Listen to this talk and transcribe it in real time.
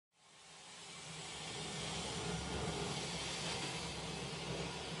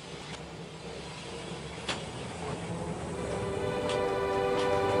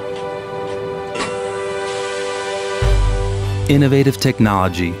Innovative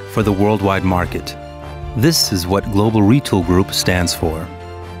technology for the worldwide market. This is what Global Retool Group stands for.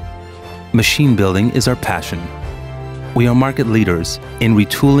 Machine building is our passion. We are market leaders in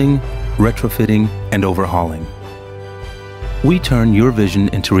retooling, retrofitting, and overhauling. We turn your vision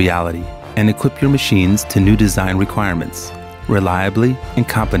into reality and equip your machines to new design requirements, reliably and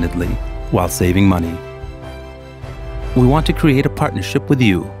competently, while saving money. We want to create a partnership with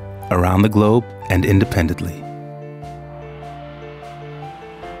you around the globe and independently.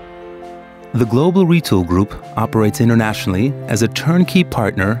 The Global Retool Group operates internationally as a turnkey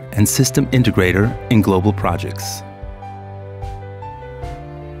partner and system integrator in global projects.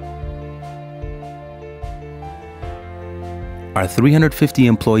 Our 350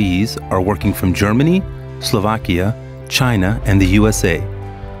 employees are working from Germany, Slovakia, China, and the USA,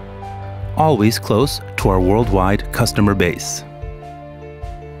 always close to our worldwide customer base.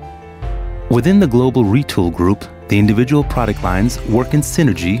 Within the Global Retool Group, the individual product lines work in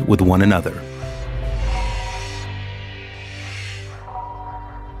synergy with one another.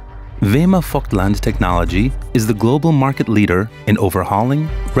 Wema Vogtland Technology is the global market leader in overhauling,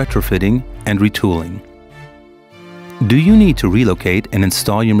 retrofitting, and retooling. Do you need to relocate and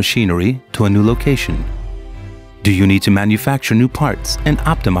install your machinery to a new location? Do you need to manufacture new parts and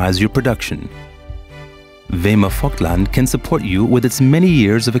optimize your production? Wema Vogtland can support you with its many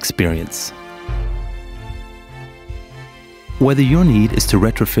years of experience. Whether your need is to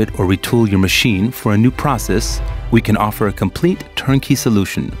retrofit or retool your machine for a new process, we can offer a complete turnkey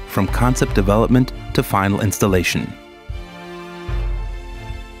solution from concept development to final installation.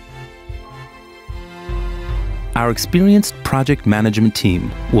 Our experienced project management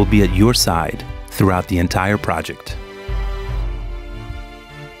team will be at your side throughout the entire project.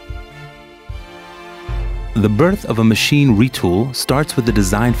 The birth of a machine retool starts with the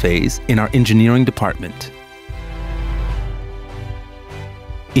design phase in our engineering department.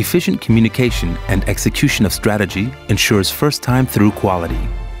 Efficient communication and execution of strategy ensures first time through quality.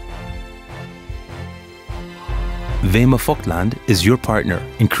 Wema Vogtland is your partner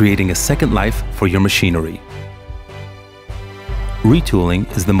in creating a second life for your machinery. Retooling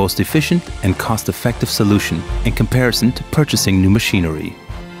is the most efficient and cost-effective solution in comparison to purchasing new machinery.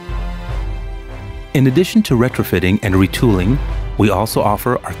 In addition to retrofitting and retooling, we also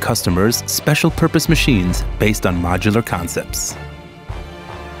offer our customers special purpose machines based on modular concepts.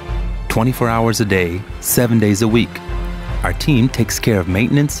 24 hours a day, 7 days a week, our team takes care of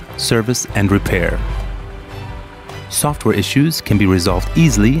maintenance, service, and repair. Software issues can be resolved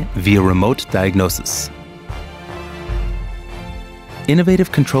easily via remote diagnosis.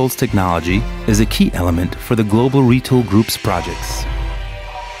 Innovative controls technology is a key element for the Global Retool Group's projects.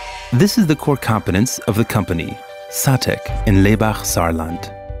 This is the core competence of the company, SATEC in Lebach,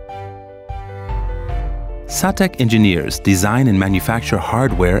 Saarland. SATEC engineers design and manufacture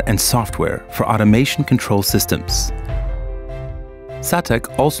hardware and software for automation control systems.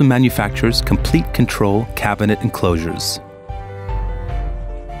 SATEC also manufactures complete control cabinet enclosures.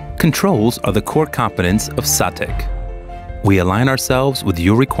 Controls are the core competence of SATEC. We align ourselves with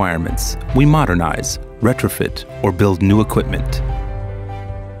your requirements. We modernize, retrofit, or build new equipment.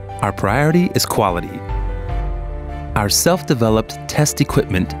 Our priority is quality. Our self-developed test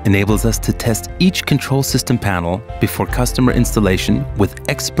equipment enables us to test each control system panel before customer installation with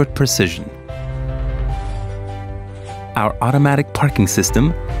expert precision. Our automatic parking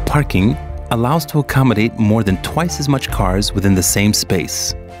system, Parking, allows to accommodate more than twice as much cars within the same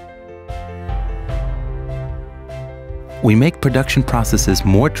space. We make production processes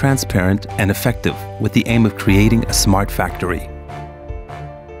more transparent and effective with the aim of creating a smart factory.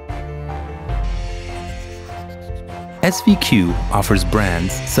 SVQ offers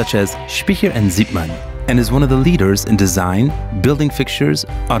brands such as Spicher & Siebmann and is one of the leaders in design, building fixtures,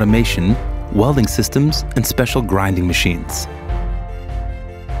 automation, welding systems, and special grinding machines.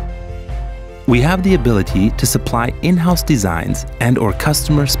 We have the ability to supply in-house designs and/or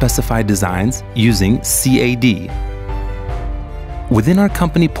customer-specified designs using CAD. Within our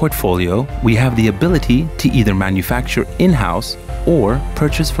company portfolio, we have the ability to either manufacture in-house or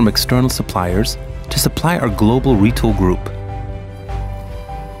purchase from external suppliers to supply our Global Retool Group.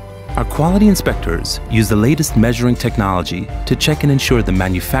 Our quality inspectors use the latest measuring technology to check and ensure the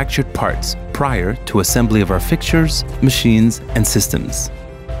manufactured parts prior to assembly of our fixtures, machines, and systems.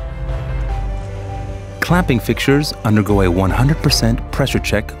 Clamping fixtures undergo a 100% pressure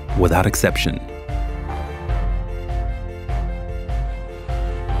check without exception.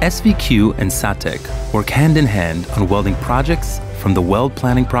 SVQ and SATEC work hand in hand on welding projects from the weld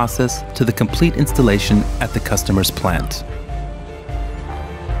planning process to the complete installation at the customer's plant.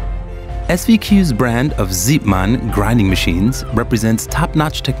 SVQ's brand of Siebmann grinding machines represents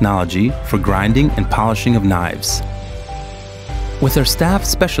top-notch technology for grinding and polishing of knives. With our staff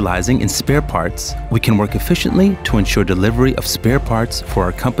specializing in spare parts, we can work efficiently to ensure delivery of spare parts for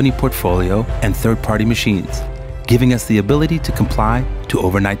our company portfolio and third-party machines, giving us the ability to comply to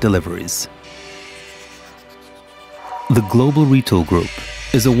overnight deliveries. The Global Retool Group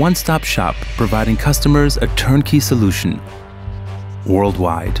is a one-stop shop providing customers a turnkey solution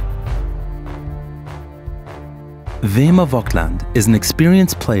worldwide. Wema Vogtland is an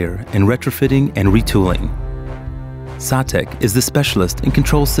experienced player in retrofitting and retooling. Satek is the specialist in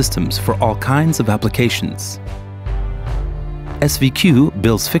control systems for all kinds of applications. SVQ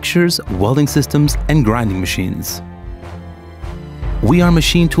builds fixtures, welding systems, and grinding machines. We are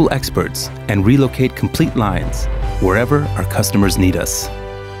machine tool experts and relocate complete lines wherever our customers need us.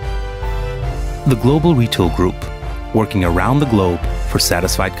 The Global Retool Group, working around the globe for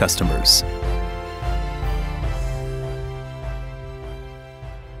satisfied customers.